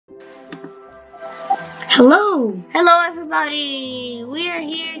Hello! Hello everybody! We are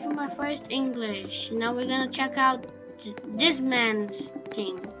here for my first English. Now we're gonna check out this man's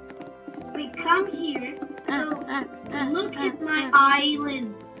thing. Wait, come here. Look at my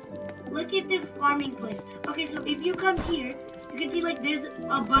island. Look at this farming place. Okay, so if you come here, you can see like there's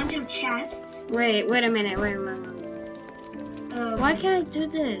a bunch of chests. Wait a minute. Why can't I do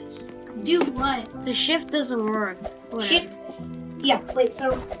this? Do what? The shift doesn't work. Whatever. Shift? Yeah, wait,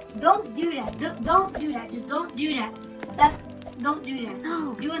 so don't do that. Don't do that. Just don't do that. Don't do that.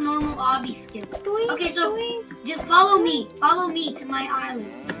 No. Do a normal obby skin. Okay, so Doink. just follow me. Follow me to my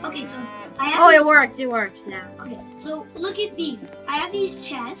island. Okay, so I have Oh, it works. It works now. Okay, so look at these. I have these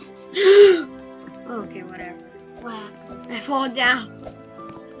chests. Okay, whatever. Wow. I fall down.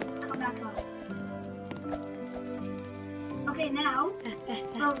 Come back up. Okay, now,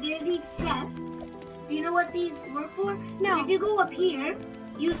 so there's these chests. Do you know what these work for? No. If you go up here,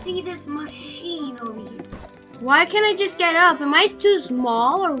 you see this machine over here. Why can't I just get up? Am I too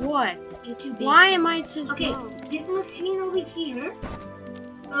small or what? You're too big. Why am I too Okay, small? this machine over here.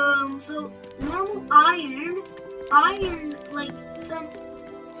 So normal iron, like some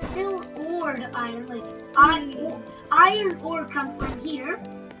still ored iron, like iron ore comes from here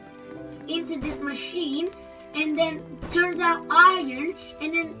into this machine, and then turns out iron,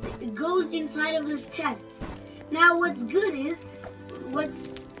 and then it goes inside of those chests. Now, what's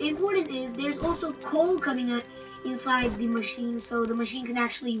important is there's also coal coming out inside the machine, so the machine can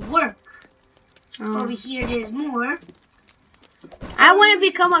actually work. Over here, there's more. I want to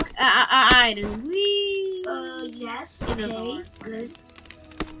become a iron. Whee! Yes. It doesn't Okay. work. Good.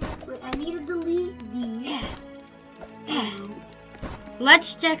 Wait, I need to delete these.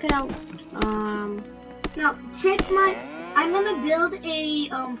 Let's check it out. Now check I'm gonna build a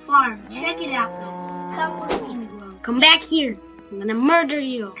farm. Check it out, guys. Come with me, Miguel. Come back here. I'm gonna murder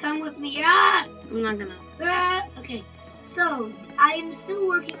you. Come with me. Ah! I'm not gonna. Okay. So I am still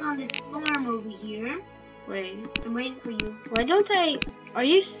working on this farm over here. Wait. I'm waiting for you. Why don't I? Are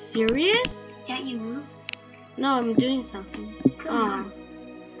you serious? Can't you move? No, I'm doing something. Come on.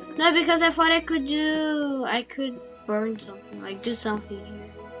 No, because I thought I could burn something, like do something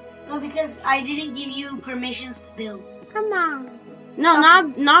here. No, because I didn't give you permissions to build. Come on. No,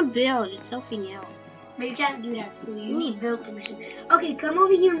 not build. It's something else. But you can't do that, so you need build permission. Okay, come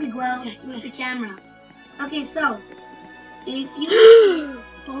over here, Miguel, with the camera. Okay, so if you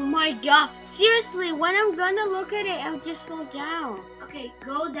Oh my god. Seriously, when I'm gonna look at it, I'll just fall down. okay,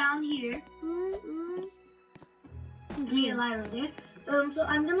 go down here. I need a ladder there. So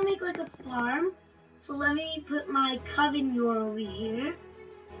I'm gonna make like a farm. So let me put my coven yore over here,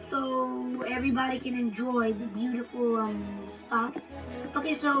 so everybody can enjoy the beautiful stuff.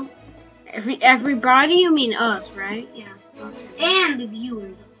 Okay, so Everybody, you mean us, right? yeah, Okay. and the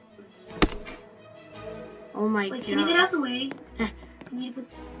viewers, of course. Oh my Wait, god. can you get out the way? I need to put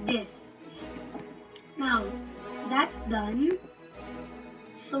this. Now, that's done.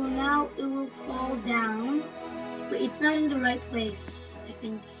 So now it will fall down. But it's not in the right place, I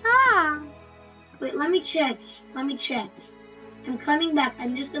think. Wait, let me check. I'm coming back.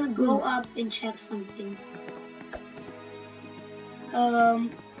 I'm just gonna go up and check something.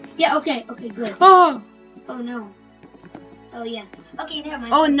 Yeah, okay, good. Oh! Oh no. Oh yeah. Okay, never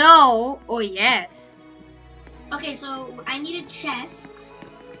mind. Oh no! Oh yes. Okay, so I need a chest.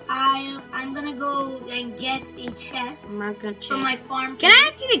 I'm gonna go and get a chest I'm not gonna for check. my farm. Can I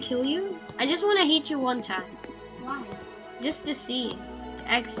actually kill you? I just want to hit you one time. Why? Just to see.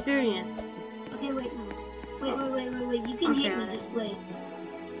 To experience. Okay, wait, no. Wait. You can hit me, just wait.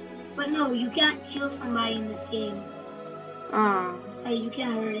 But no, you can't kill somebody in this game. Oh. Sorry, you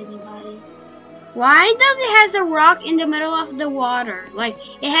can't hurt anybody. Why does it has a rock in the middle of the water? Like,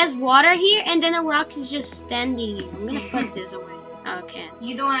 it has water here and then a rock is just standing here. I'm gonna put this away. Okay.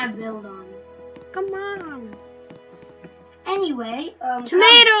 You don't have build on. Come on. Anyway,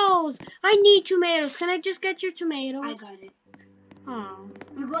 Tomatoes! I need tomatoes. Can I just get your tomatoes? I got it. Oh.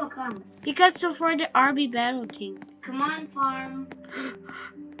 You will come. Because for the RB battle team. Come on, farm.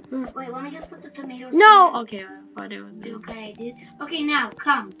 Wait, let me just put the tomatoes. No! here. Okay, I thought it was me. Okay, I did. Okay, now,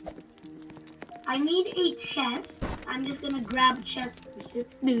 come. I need a chest. I'm just gonna grab a chest.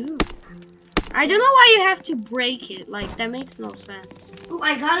 No. I don't know why you have to break it. Like, that makes no sense. Oh,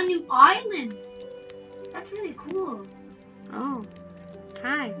 I got a new island. That's really cool. Oh.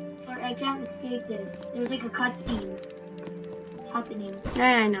 Hi. Sorry, I can't escape this. There's like a cutscene happening.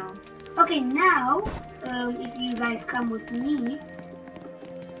 Yeah, I know. Okay, now, if you guys come with me,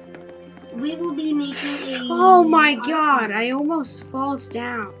 we will be making a... Oh my god, I almost falls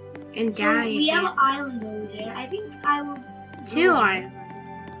down and So die we have again. an island over there. I think I will... Two islands.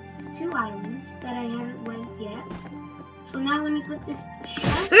 2 islands that I haven't went yet. So now let me put this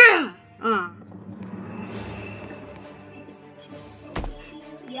chest.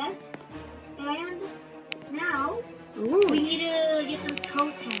 Yes. And now Ooh. we need to get some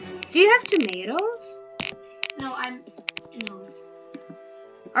totems. Do you have tomatoes? No.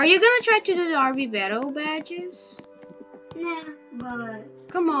 Are you gonna try to do the RV battle badges? Nah, but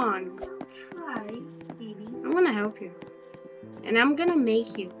Come on. I'll try, maybe. I'm gonna help you. And I'm gonna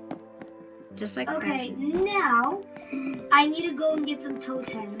make you. Just like Okay, fashion. now I need to go and get some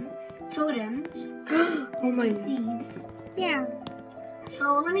totems. Oh And my some god. seeds. Yeah.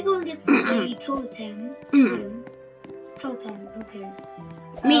 So let me go and get a totem. Totem, who cares?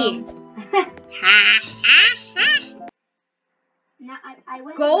 Me. Now I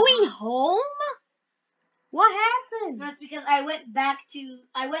went Going home? What happened? That's because I went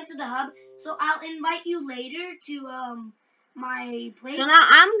to the hub. So I'll invite you later to my place. So now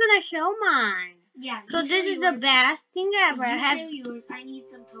I'm gonna show mine. Yeah. So you this show is yours. the best thing ever. You I have show yours. I need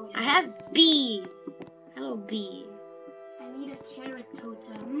some totems. I have B. Hello B. I need a carrot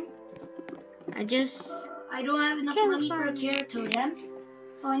totem. I I don't have enough Can't money for a find- carrot totem,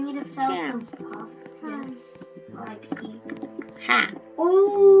 so I need to sell Yeah. some stuff. Yes. R.I.P. Ha.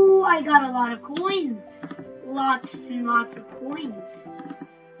 Oh, I got a lot of coins. Lots and lots of coins.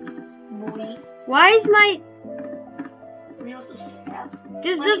 Boy. Why is my We also sell.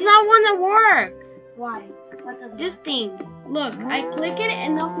 this Why does is- not wanna work? Why? What does This thing. Look, I click it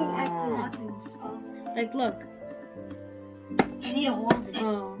and nothing actually happens. Like look. I need to hold it.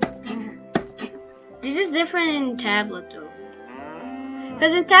 Oh. This is different in tablet though.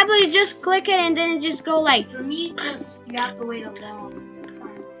 Cause in tablet you just click it and then it just go like For me, just you have to wait a long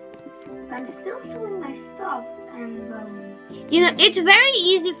time. I'm still selling my stuff, and you know, it's very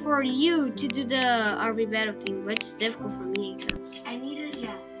easy for you to do the RV battle thing, but it's difficult for me because I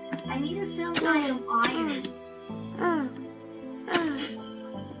need to sell my iron.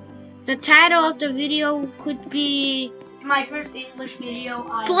 the title of the video could be My first English video.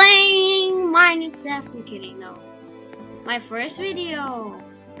 playing Minecraft. I'm kidding, no. My first video,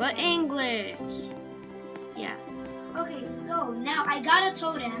 but English. Yeah. Okay, so now I got a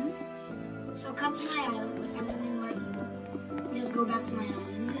totem. So come to my island. I'm gonna invite you. Just go back to my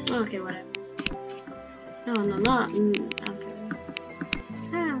island. Okay, whatever. No, not. Okay.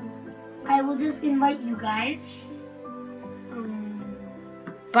 I will just invite you guys.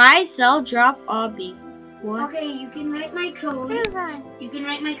 Buy, sell, drop, obby. What? Okay, you can write my code. You can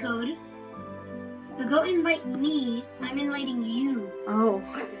write my code. So go invite me. I'm inviting you. Oh.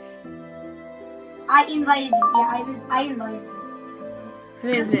 I invited you. Yeah, I invited you.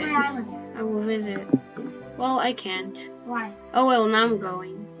 Visit. Come to my island. I will visit. Well, I can't. Why? Oh well, now I'm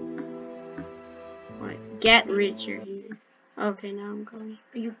going. What? Get richer here. Okay, now I'm going.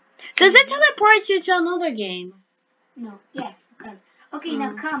 Does it teleport you to another game? No. Yes, because. Okay,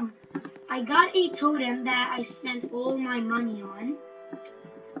 now come. I got a totem that I spent all my money on.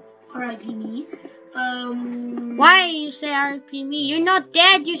 R.I.P. me. Why you say RP me? You're not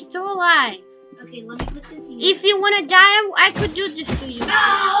dead. You're still alive. Okay, let me put this in. If you wanna die, I could do this to you.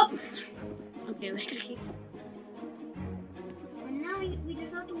 No! Okay, wait. And now we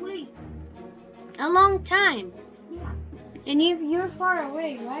just have to wait. A long time. Yeah. And you're far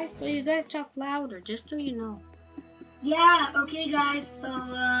away, right? So you gotta talk louder, just so you know. Yeah. Okay, guys. So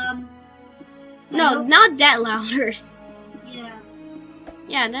No, not that louder. Yeah.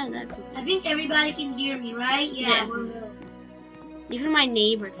 Yeah, that's. I think everybody can hear me, right? Yeah. Yeah. We're good. Even my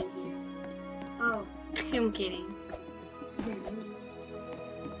neighbor can hear. Oh. I'm kidding.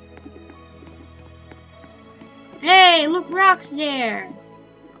 Hey, look, rocks there.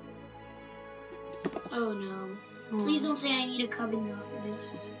 Oh no. Please don't say I need a coven note for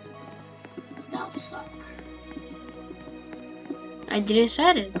this. That'll suck. I didn't say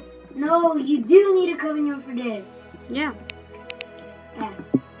it. No, you do need a coven note for this. Yeah. Yeah.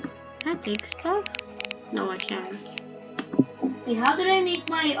 Can I take stuff? No, I can't. Wait, how did I make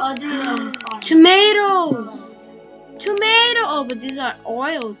my other Tomatoes! Tomato! Oh, but these are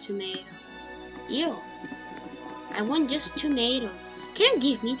oil tomatoes. Ew. I want just tomatoes. Can you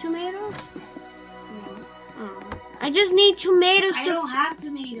give me tomatoes? No. Oh. I just need tomatoes I to... don't have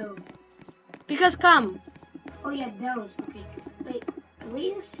tomatoes. Because come. Oh yeah, those. Okay.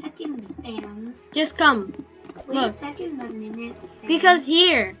 Wait a second, fans. Just come. Wait Look. a second, a minute. Fans. Because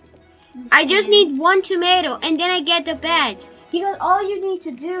here, I just need one tomato and then I get the badge. Because all you need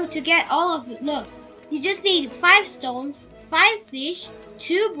to do to get all of it, look, you just need 5 stones, 5 fish,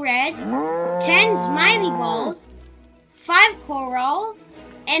 2 bread, 10 smiley balls, 5 coral,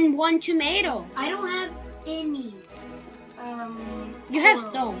 and 1 tomato. I don't have any. You have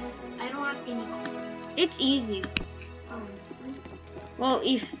coral. stone. I don't have any. It's easy. Oh. Well,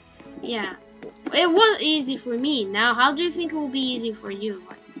 yeah. It was easy for me. Now, how do you think it will be easy for you?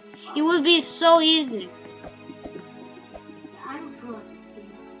 It will be so easy. I'm pro at this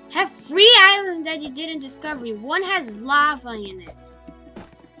game. Have 3 islands that you didn't discover. One has lava in it.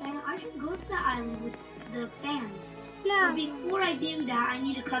 And I should go to the island with the fans. Lava. But before I do that, I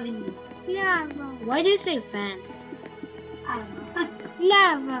need to coven you. Lava. Why do you say fans? I don't know.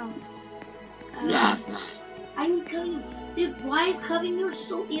 Lava. Lava. I need coven you. Dude, why is coven you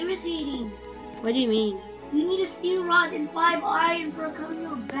so irritating? What do you mean? You need a steel rod and 5 iron for covering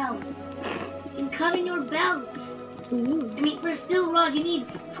your belts. And covering your belts. Ooh. I mean, for a steel rod, you need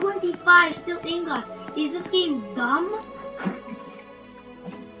 25 steel ingots. Is this game dumb?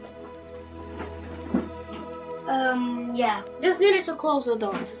 Yeah. Just needed to close the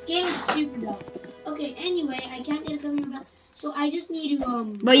door. This game is super dumb. Okay, anyway, I can't get a cover your belt. So I just need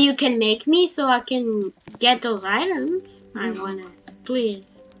to, But you can make me so I can get those items. I wanna. Please.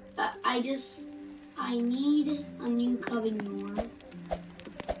 I need a new coven door.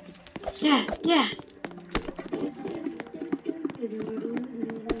 Yeah, yeah.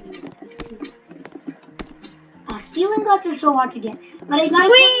 Steel ingots are so hard to get. But I got a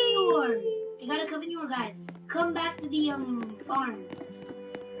coven door. I got a coven door, guys. Come back to the, farm.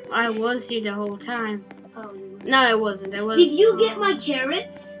 I was here the whole time. Oh, you were. No, it wasn't. It was. Did you get my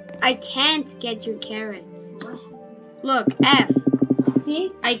carrots? I can't get your carrots. What? Look, F.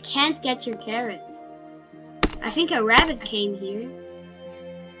 See? I can't get your carrots. I think a rabbit came here.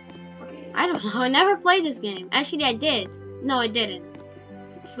 Okay. I don't know. I never played this game. Actually, I did. No, I didn't.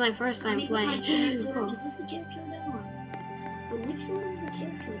 It's my first time playing. Is this the character that one? But which one is the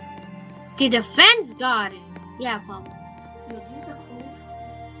character? Okay, the fence got it. Yeah, Papa. No, this is the code.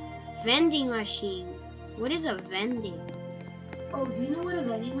 Vending machine. What is a vending? Oh, do you know what a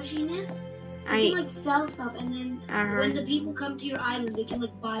vending machine is? You can like sell stuff, and then when the people come to your island, they can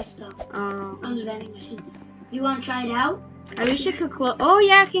like buy stuff from the vending machine. You want to try it out? I wish I could close. Oh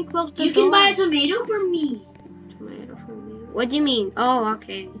yeah, I can close the door. You can buy a tomato for me. Tomato for me. What do you mean? Oh,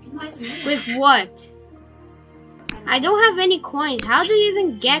 okay. You can buy a tomato. With what? I don't have any coins. How do you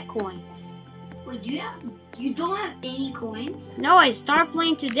even get coins? Wait, you don't have any coins? No, I started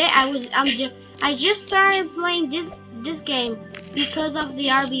playing today. I just started playing this game because of the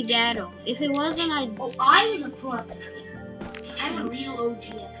RB battle. If it wasn't, I was a pro at this game. I'm a real OG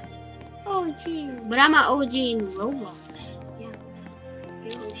at this. OG. But I'm an OG in Roblox. Yeah.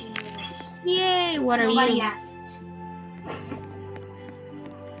 Real OG in Roblox. Yay, what are Nobody you? asked.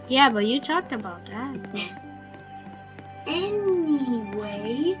 Yeah, but you talked about that. So.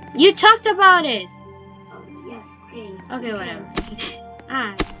 Anyway. You talked about it. Oh, yes, okay. Okay, whatever.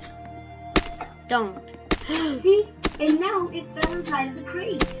 Don't. See? And now it fell inside of the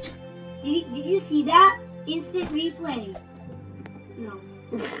crate. Did you see that? Instant replay. No.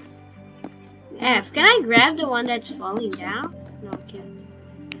 F, can I grab the one that's falling down? No, I can't.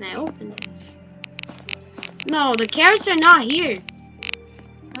 Can I open it? No, the carrots are not here.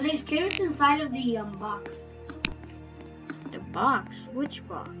 Well, there's carrots inside of the box. The box? Which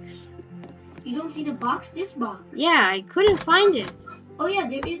box? You don't see the box? This box. Yeah, I couldn't find it. Oh yeah,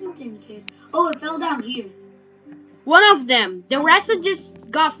 there isn't any carrots. Oh, it fell down here. One of them. The rest of just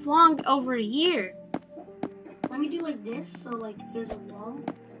got flung over here. Let me do like this, so like there's a wall.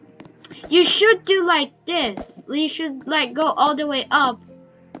 You should do like this. You should like go all the way up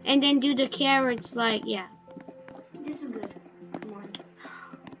and then do the carrots like, yeah. This is good. Come on.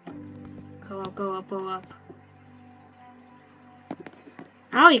 Go up, go up, go up.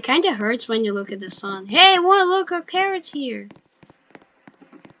 Oh, it kind of hurts when you look at the sun. Hey, look at carrots here.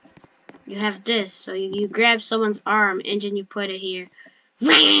 You have this, so you grab someone's arm and then you put it here.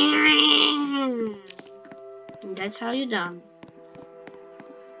 And that's how you're done.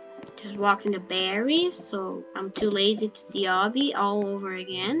 Just walking the berries, so I'm too lazy to the obby all over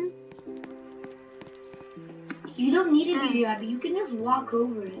again. You don't need to do the obby, you can just walk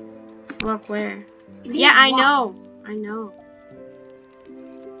over it. Walk where? Yeah, I know. I know.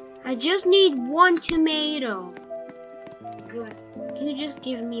 I just need 1 tomato. Good. Can you just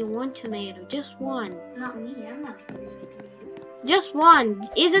give me 1 tomato? Just 1. Not me, I'm not giving you a tomato. Just 1.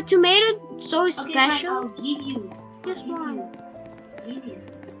 Is a tomato so special? Fine, I'll give you. Just 1. Give you.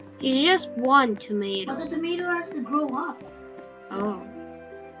 It's just 1 tomato. But the tomato has to grow up. Oh.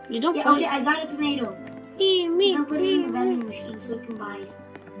 You don't put okay, I got a tomato. Me. I'm putting it in the vending machine so you can buy it.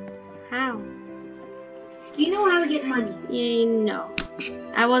 How? Do you know how to get money? Yeah, no.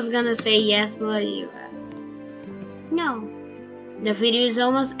 I was gonna say yes, but you no. The video is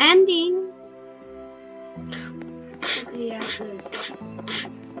almost ending. Okay, yeah, good.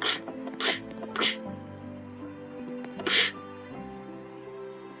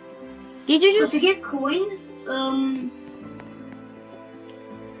 Did you So just to get coins,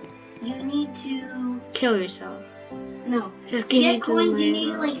 you need to kill yourself? no. Just To give me get coins, you need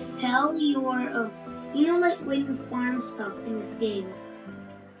to tomato. like sell your you know, like when you farm stuff in this game.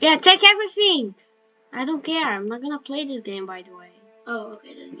 Yeah, take everything. I don't care. I'm not gonna play this game, by the way. Oh,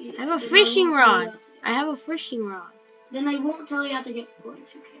 okay then. I have a then fishing won't tell you rod. how to- I have a fishing rod. Then I won't tell you how to get coins.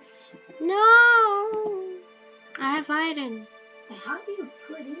 Who cares? No. I have iron. How do you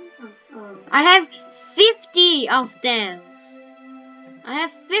put in some? Oh. I have 50 of them. I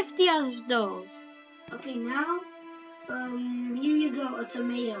have 50 of those. Okay, now, here you go, a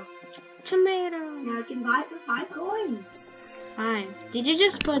tomato. Tomato. Now I can buy it for 5 coins. Fine. Did you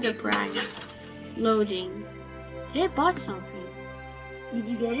just put the price? Loading. Did I bought something? Did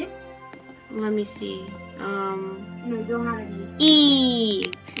you get it? Let me see. No, you don't have any. E.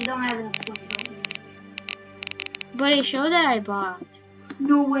 You don't have enough coins, don't you? But it showed that I bought.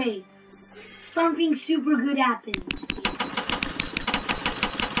 No way. Something super good happened.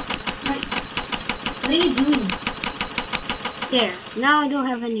 Like, what are you doing? There. Now I don't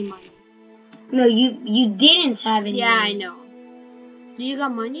have any money. No, you didn't have any. Yeah, I know. Do you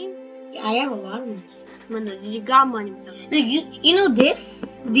got money? Yeah, I have a lot of money. No, did you got money? No, you know this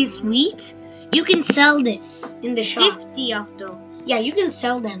wheat? You can sell this in the shop. 50 of those. Yeah, you can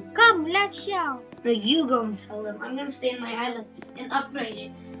sell them. Come, let's show. No, you go and sell them. I'm gonna stay in my island and upgrade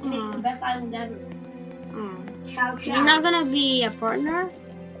it and make it the best island ever. Ciao, ciao. You're not gonna be a partner?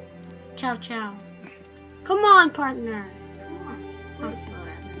 Ciao, ciao. Come on, partner. Come on. Oh,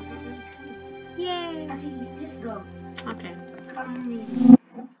 whatever. Yay. Actually, just go. Okay. Come.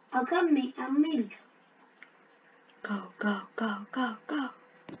 I'll come. I'll maybe come. Go, go, go, go, go.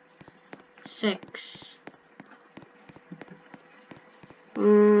 6.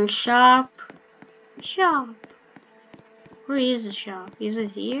 Shop. Shop. Where is the shop? Is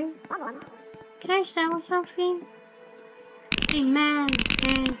it here? Can I sell something? Hey man,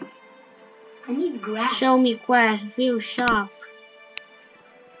 hey. I need grass. Show me quest, view shop.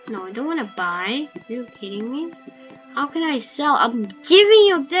 No, I don't want to buy. Are you kidding me? How can I sell? I'm giving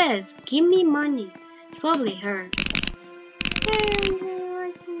you this. Give me money. It's probably her.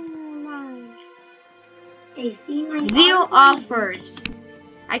 Hey, see my View island? offers.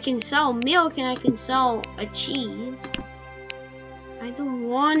 I can sell milk and I can sell a cheese. I don't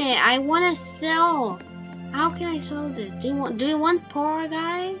want it. I want to sell. How can I sell this? Do you want poor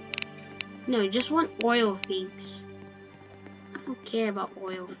guy? No, you just want oil things. I don't care about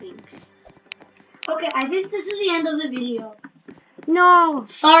oil things. Okay, I think this is the end of the video. No.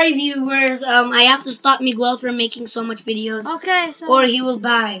 Sorry, viewers. I have to stop Miguel from making so much videos, Okay, so or he will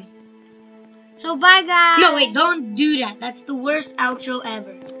die. so bye guys. No, wait, don't do that. That's the worst outro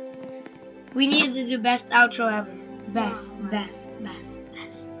ever. We need to do best outro ever. Best.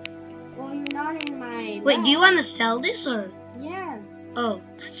 Well, you're not in my. Wait, do you want to sell this or? Yes. Oh,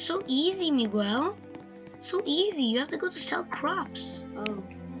 that's so easy, Miguel. So easy. You have to go to sell crops. Oh.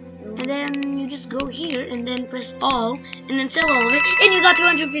 And then you just go here and then press all and then sell all of it and you got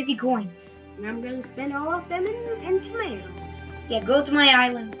 250 coins. And I'm gonna spend all of them in tomatoes. Yeah, go to my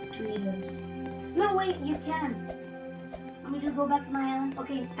island, tomatoes. No, wait, you can. Let me just go back to my island.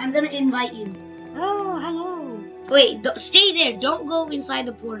 Okay, I'm gonna invite you. Oh, hello. Wait, stay there. Don't go inside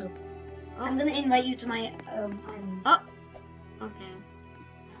the portal. I'm gonna invite you to my island. Oh. Okay.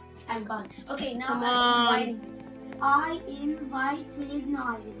 I'm gone. Okay, now Come I'm on. inviting. I invited. No,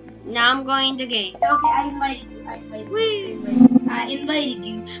 I didn't. Now I'm going to game. Okay, I invited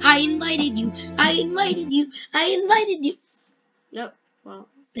you. I invited you. Yep. Well.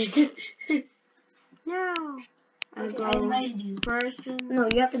 No. I Okay, go I invited you. first. No,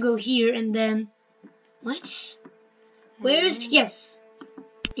 you have to go here and then. What? Where is? Yes.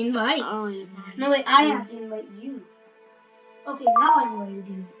 Invite. Oh, invite. No, wait, I have to invite you. Okay, now I invited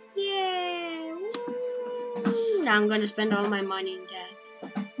you. Yay! Woo. Now I'm gonna spend all my money in that.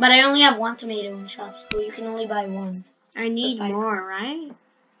 But I only have 1 tomato in the shop, so you can only buy 1. I need For 5 more, right?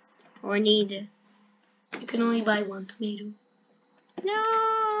 Or need? You can only buy 1 tomato. No.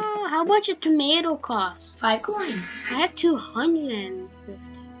 How much a tomato cost? 5 coins. I have 250.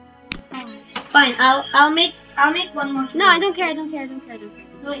 Fine, I'll make 1 more. No, I don't care.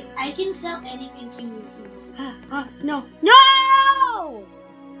 Wait, I can sell anything to you. No. No!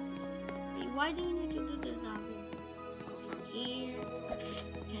 Hey, why do you need to do this, Abby? Go from here.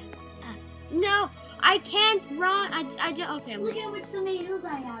 No, I can't run. I just okay. Look at which tomatoes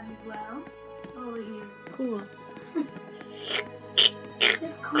I have as well. Over here. Cool.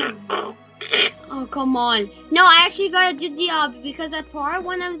 Just cool. Oh, come on. No, I actually gotta do the because at part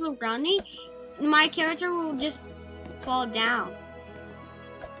when I'm running, my character will just fall down.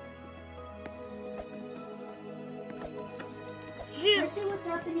 do. Let's see what's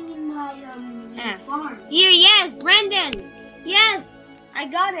happening in my farm. Here, yes, Brendan. Yes, I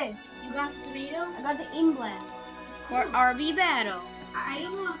got it. You got the tomato? I got the England for RB battle. I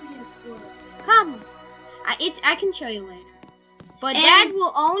don't know how to get a quarter. Come. I can show you later. But And that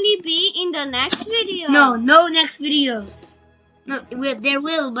will only be in the next video. No next videos. No, there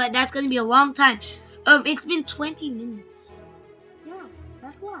will, but that's gonna be a long time. It's been 20 minutes. Yeah,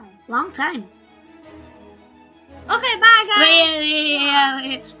 that's why. Long time. Okay, bye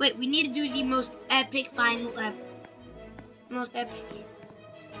guys. Wait, we need to do the most epic final ever. Most epic.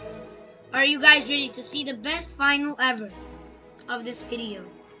 Are you guys ready to see the best final ever of this video?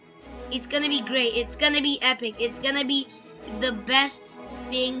 It's gonna be great. It's gonna be epic. It's gonna be the best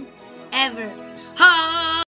thing ever. Ha!